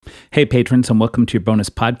Hey, patrons, and welcome to your bonus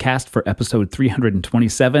podcast for episode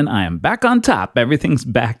 327. I am back on top. Everything's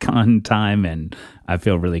back on time, and I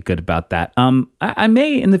feel really good about that. I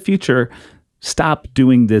may, in the future, stop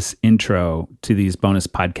doing this intro to these bonus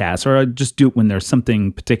podcasts, or I'll just do it when there's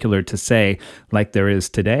something particular to say, like there is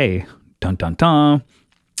today. Dun, dun, dun.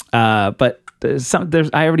 But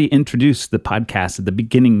I already introduced the podcast at the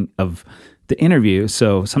beginning of the interview,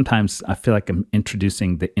 so sometimes I feel like I'm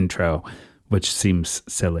introducing the intro, which seems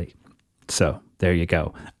silly. So there you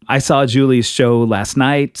go. I saw Julie's show last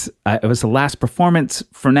night. It was the last performance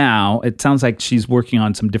for now. It sounds like she's working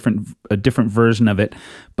on a different version of it,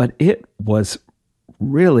 but it was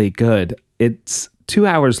really good. It's 2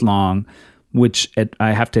 hours long, which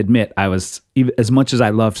I have to admit, I was, as much as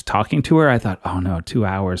I loved talking to her, I thought, oh no, 2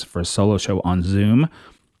 hours for a solo show on Zoom.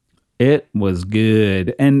 It was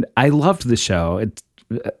good. And I loved the show. It's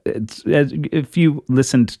if you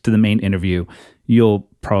listened to the main interview, you'll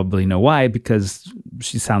probably know why, because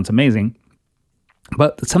she sounds amazing.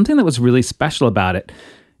 But something that was really special about it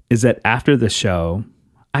is that after the show,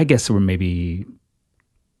 I guess there were maybe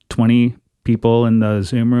 20 people in the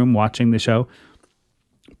Zoom room watching the show.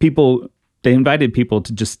 They invited people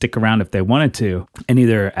to just stick around if they wanted to and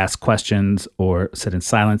either ask questions or sit in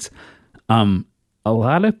silence. A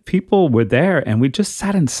lot of people were there, and we just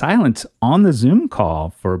sat in silence on the Zoom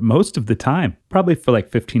call for most of the time, probably for like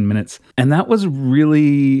 15 minutes. And that was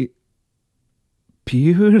really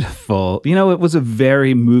beautiful. You know, it was a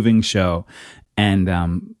very moving show, and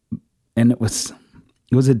it was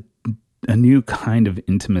a new kind of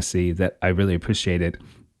intimacy that I really appreciated.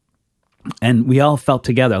 And we all felt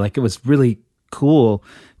together. Like, it was really cool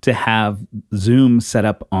to have Zoom set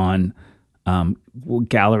up on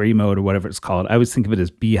gallery mode or whatever it's called. I always think of it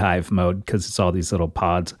as beehive mode because it's all these little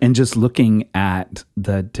pods, and just looking at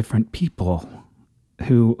the different people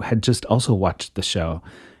who had just also watched the show.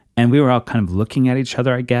 And we were all kind of looking at each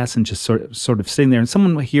other, I guess, and just sort of sitting there, and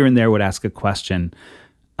someone here and there would ask a question.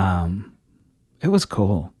 It was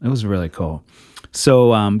cool. It was really cool.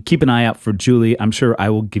 So keep an eye out for Julie. I'm sure I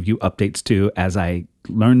will give you updates too as I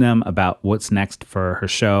learn them about what's next for her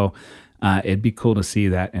show. It'd be cool to see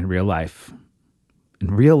that in real life. In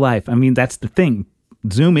real life, I mean, that's the thing.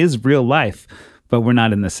 Zoom is real life, but we're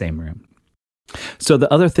not in the same room. So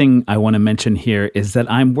the other thing I want to mention here is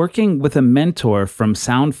that I'm working with a mentor from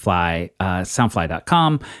Soundfly,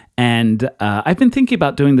 soundfly.com, and I've been thinking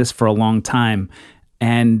about doing this for a long time,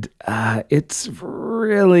 and it's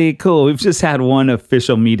really cool. We've just had one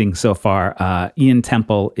official meeting so far. Ian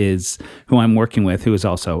Temple is who I'm working with, who is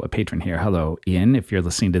also a patron here. Hello, Ian, if you're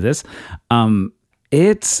listening to this.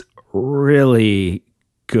 It's really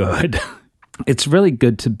good. It's really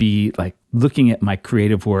good to be like looking at my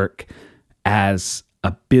creative work as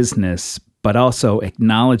a business, but also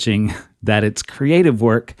acknowledging that it's creative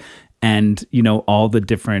work and, you know, all the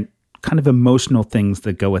different kind of emotional things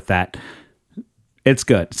that go with that. It's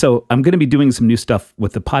good. So I'm going to be doing some new stuff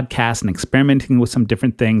with the podcast and experimenting with some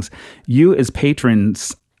different things. You as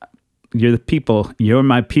patrons, you're the people, you're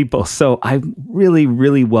my people. So I really,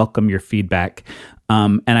 really welcome your feedback.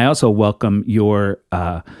 And I also welcome your,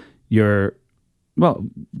 well,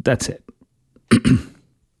 that's it.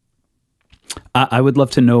 I would love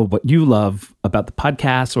to know what you love about the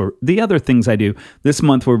podcast or the other things I do. This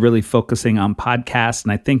month, we're really focusing on podcasts,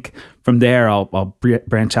 and I think from there, I'll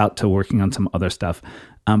branch out to working on some other stuff.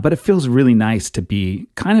 But it feels really nice to be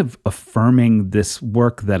kind of affirming this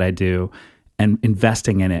work that I do and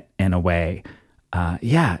investing in it in a way.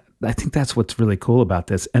 I think that's what's really cool about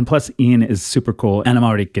this. And plus, Ian is super cool, and I'm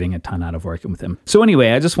already getting a ton out of working with him. So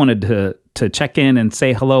anyway, I just wanted to check in and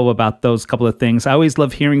say hello about those couple of things. I always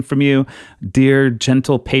love hearing from you, dear,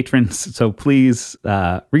 gentle patrons. So please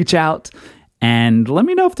reach out and let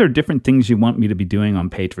me know if there are different things you want me to be doing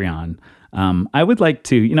on Patreon. I would like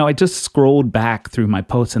to, I just scrolled back through my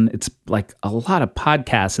posts, and it's like a lot of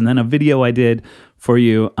podcasts and then a video I did for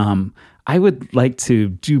you. I would like to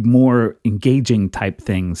do more engaging type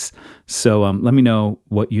things. So let me know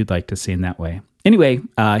what you'd like to see in that way. Anyway,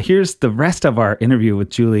 here's the rest of our interview with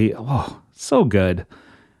Julie. Oh, so good.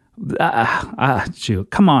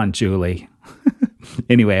 Come on, Julie.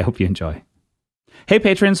 Anyway, I hope you enjoy. Hey,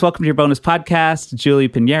 patrons, welcome to your bonus podcast. Julie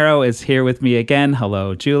Piñero is here with me again.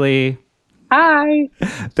 Hello, Julie. Hi.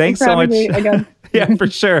 Thanks so much. Again. Yeah, for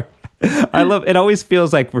sure. I love it. Always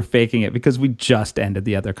feels like we're faking it because we just ended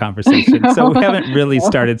the other conversation. So we haven't really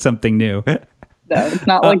started something new. No, it's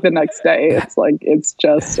not like the next day. It's like, it's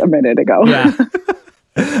just a minute ago. Yeah.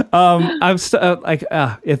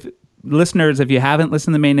 If listeners, if you haven't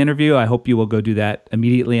listened to the main interview, I hope you will go do that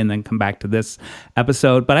immediately and then come back to this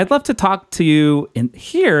episode. But I'd love to talk to you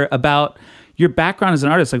here about your background as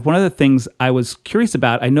an artist, like one of the things I was curious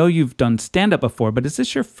about, I know you've done stand-up before, but is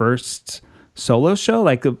this your first solo show,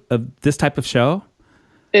 like of this type of show?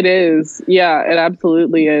 It is. Yeah, it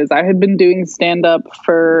absolutely is. I had been doing stand-up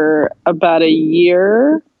for about a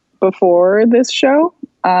year before this show.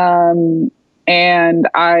 And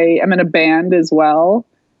I am in a band as well.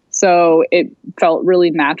 So it felt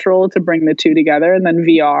really natural to bring the two together. And then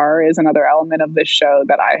VR is another element of this show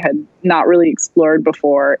that I had not really explored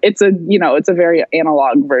before. It's a very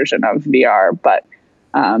analog version of VR, but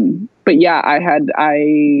yeah,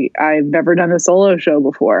 I've never done a solo show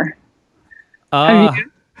before. Have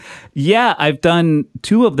you? Yeah, I've done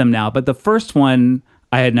 2 of them now, but the first one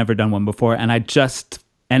I had never done one before, and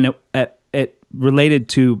it related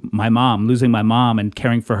to my mom, losing my mom and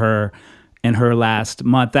caring for her in her last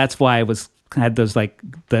month. That's why I had those like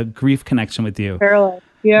the grief connection with you. Parallel.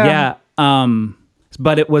 Yeah. Yeah.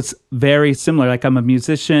 But it was very similar. Like I'm a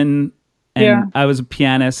musician and I was a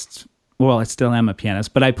pianist. Well, I still am a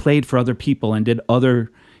pianist, but I played for other people and did other,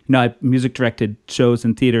 I music directed shows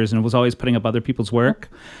in theaters and was always putting up other people's work.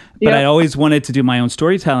 But I always wanted to do my own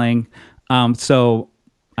storytelling. So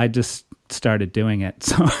I just started doing it.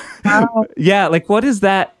 So yeah, like what is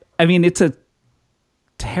that? I mean, it's a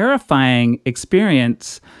terrifying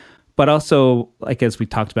experience, but also like as we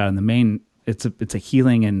talked about in the main, it's a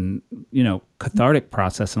healing and cathartic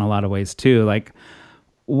process in a lot of ways too. Like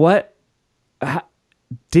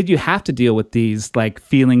did you have to deal with these like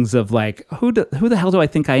feelings of like who the hell do I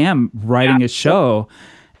think I am writing a show,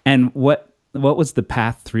 and what was the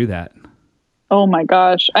path through that? Oh my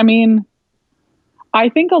gosh, I mean, I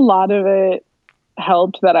think a lot of it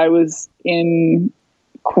helped that I was in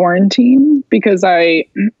quarantine, because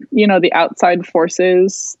the outside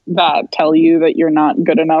forces that tell you that you're not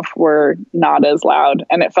good enough were not as loud,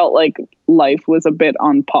 and it felt like life was a bit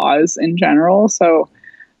on pause in general. So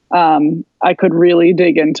I could really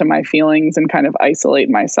dig into my feelings and kind of isolate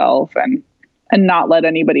myself and not let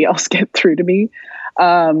anybody else get through to me.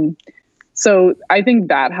 So I think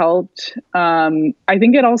that helped. I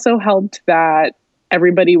think it also helped that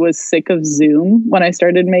everybody was sick of Zoom when I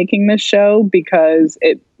started making this show, because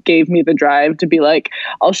it gave me the drive to be like,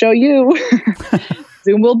 I'll show you.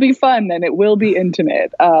 Zoom will be fun and it will be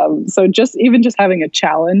intimate. So just having a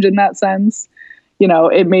challenge in that sense,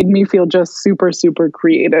 it made me feel just super, super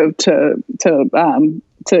creative to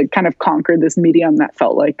kind of conquer this medium that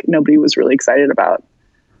felt like nobody was really excited about.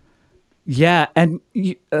 Yeah, and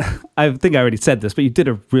I think I already said this, but you did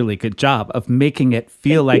a really good job of making it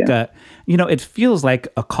feel like it feels like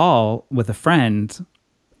a call with a friend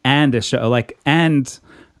and a show. Like, and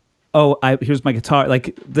here's my guitar.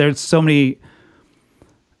 Like, there's so many.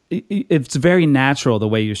 It's very natural the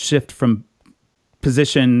way you shift from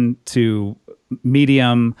position to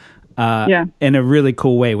medium in a really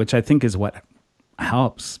cool way, which I think is what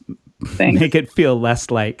helps make it feel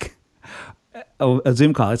less like a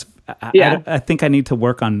Zoom call. I think I need to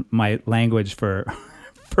work on my language for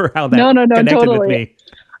how that connected totally. with me.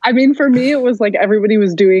 I mean, for me, it was like everybody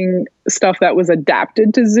was doing stuff that was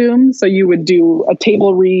adapted to Zoom. So you would do a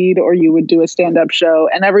table read or you would do a stand-up show,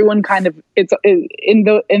 and everyone kind of in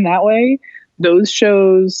that way. Those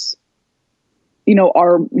shows,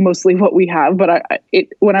 are mostly what we have. But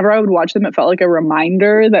whenever I would watch them, it felt like a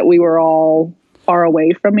reminder that we were all far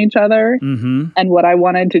away from each other. Mm-hmm. And what I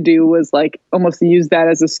wanted to do was like almost use that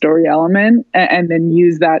as a story element and then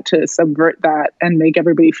use that to subvert that and make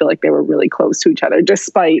everybody feel like they were really close to each other,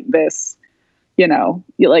 despite this,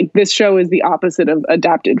 like this show is the opposite of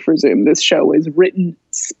adapted for Zoom. This show is written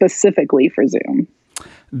specifically for Zoom.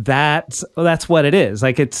 That's what it is.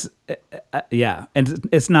 Like it's, and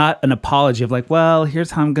it's not an apology of like, well, here's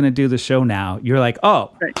how I'm going to do the show now. You're like,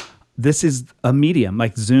 oh, right. This is a medium.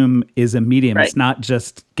 Like Zoom is a medium. Right. It's not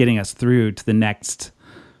just getting us through to the next,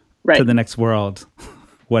 world,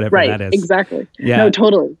 whatever that is. Exactly. Yeah. No,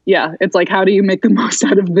 totally. Yeah. It's like, how do you make the most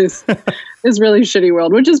out of this, this really shitty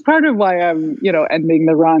world, which is part of why I'm, ending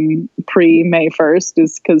the run pre-May 1st,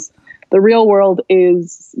 is because the real world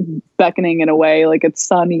is beckoning in a way. Like it's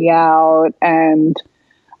sunny out and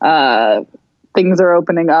things are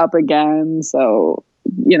opening up again. So,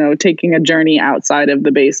 taking a journey outside of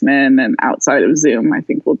the basement and outside of Zoom, I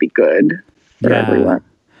think will be good for everyone.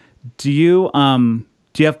 Do you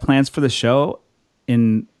have plans for the show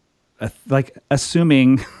in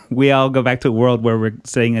assuming we all go back to a world where we're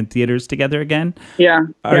sitting in theaters together again? Yeah.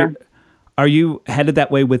 Are you headed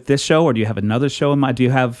that way with this show, or do you have another show in mind?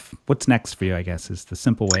 What's next for you, I guess, is the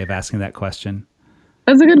simple way of asking that question.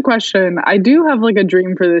 That's a good question. I do have like a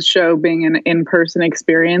dream for this show being an in-person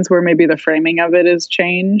experience where maybe the framing of it is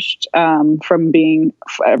changed from being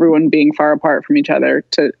everyone being far apart from each other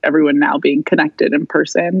to everyone now being connected in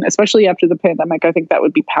person, especially after the pandemic. I think that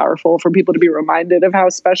would be powerful for people to be reminded of how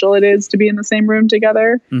special it is to be in the same room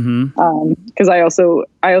together. Because I also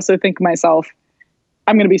think myself,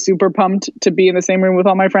 I'm going to be super pumped to be in the same room with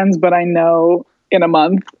all my friends, but I know in a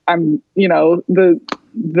month, I'm,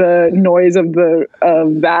 the noise of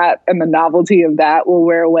that and the novelty of that will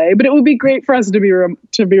wear away. But it would be great for us to be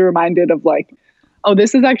reminded of like, oh,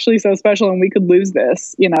 this is actually so special, and we could lose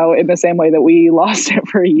this, in the same way that we lost it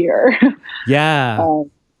for a year. Yeah,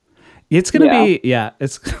 it's gonna be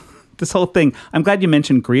it's this whole thing. I'm glad you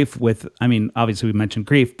mentioned grief. Obviously we mentioned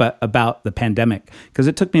grief, but about the pandemic, because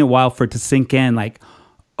it took me a while for it to sink in. Like,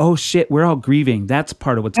 oh shit, we're all grieving. That's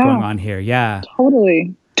part of what's going on here. Yeah.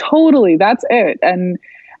 Totally. That's it. And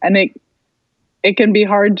it can be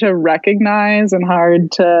hard to recognize and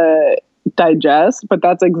hard to digest, but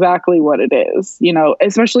that's exactly what it is,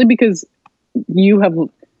 especially because you have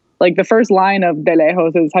like the first line of De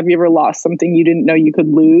Lejos is, have you ever lost something you didn't know you could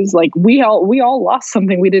lose? Like we all lost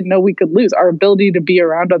something we didn't know we could lose. Our ability to be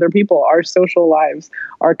around other people, our social lives,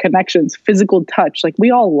 our connections, physical touch, like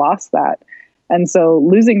we all lost that. And so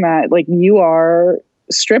losing that, like you are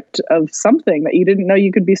stripped of something that you didn't know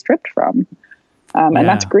you could be stripped from. And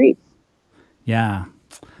that's grief. Yeah.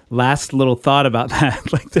 Last little thought about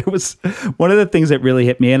that. Like there was one of the things that really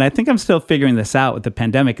hit me, and I think I'm still figuring this out with the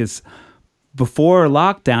pandemic, is before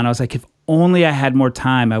lockdown, I was like, if only I had more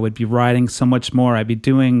time, I would be writing so much more. I'd be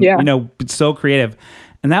doing, so creative.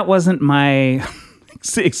 And that wasn't my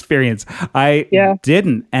experience. I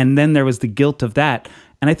didn't. And then there was the guilt of that.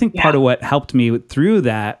 And I think part of what helped me through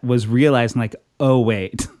that was realizing like, oh,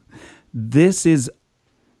 wait, this is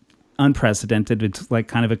unprecedented. It's like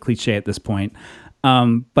kind of a cliche at this point.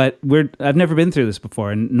 But I've never been through this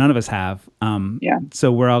before, and none of us have.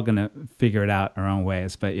 So we're all going to figure it out our own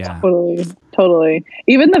ways. But yeah. Totally.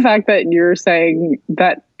 Even the fact that you're saying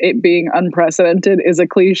that it being unprecedented is a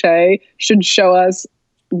cliche should show us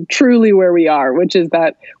truly where we are, which is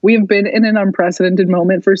that we have been in an unprecedented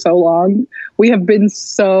moment for so long. We have been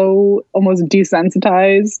so almost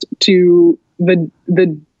desensitized to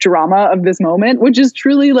the drama of this moment, which is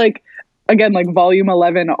truly like, again, like volume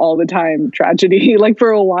 11 all the time tragedy. Like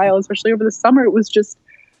for a while, especially over the summer, it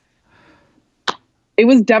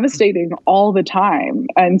was devastating all the time.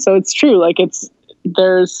 And so it's true. Like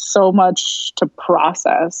there's so much to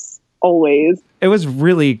process always. It was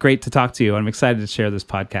really great to talk to you. I'm excited to share this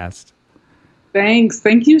podcast. Thanks.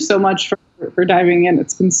 Thank you so much for diving in.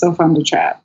 It's been so fun to chat.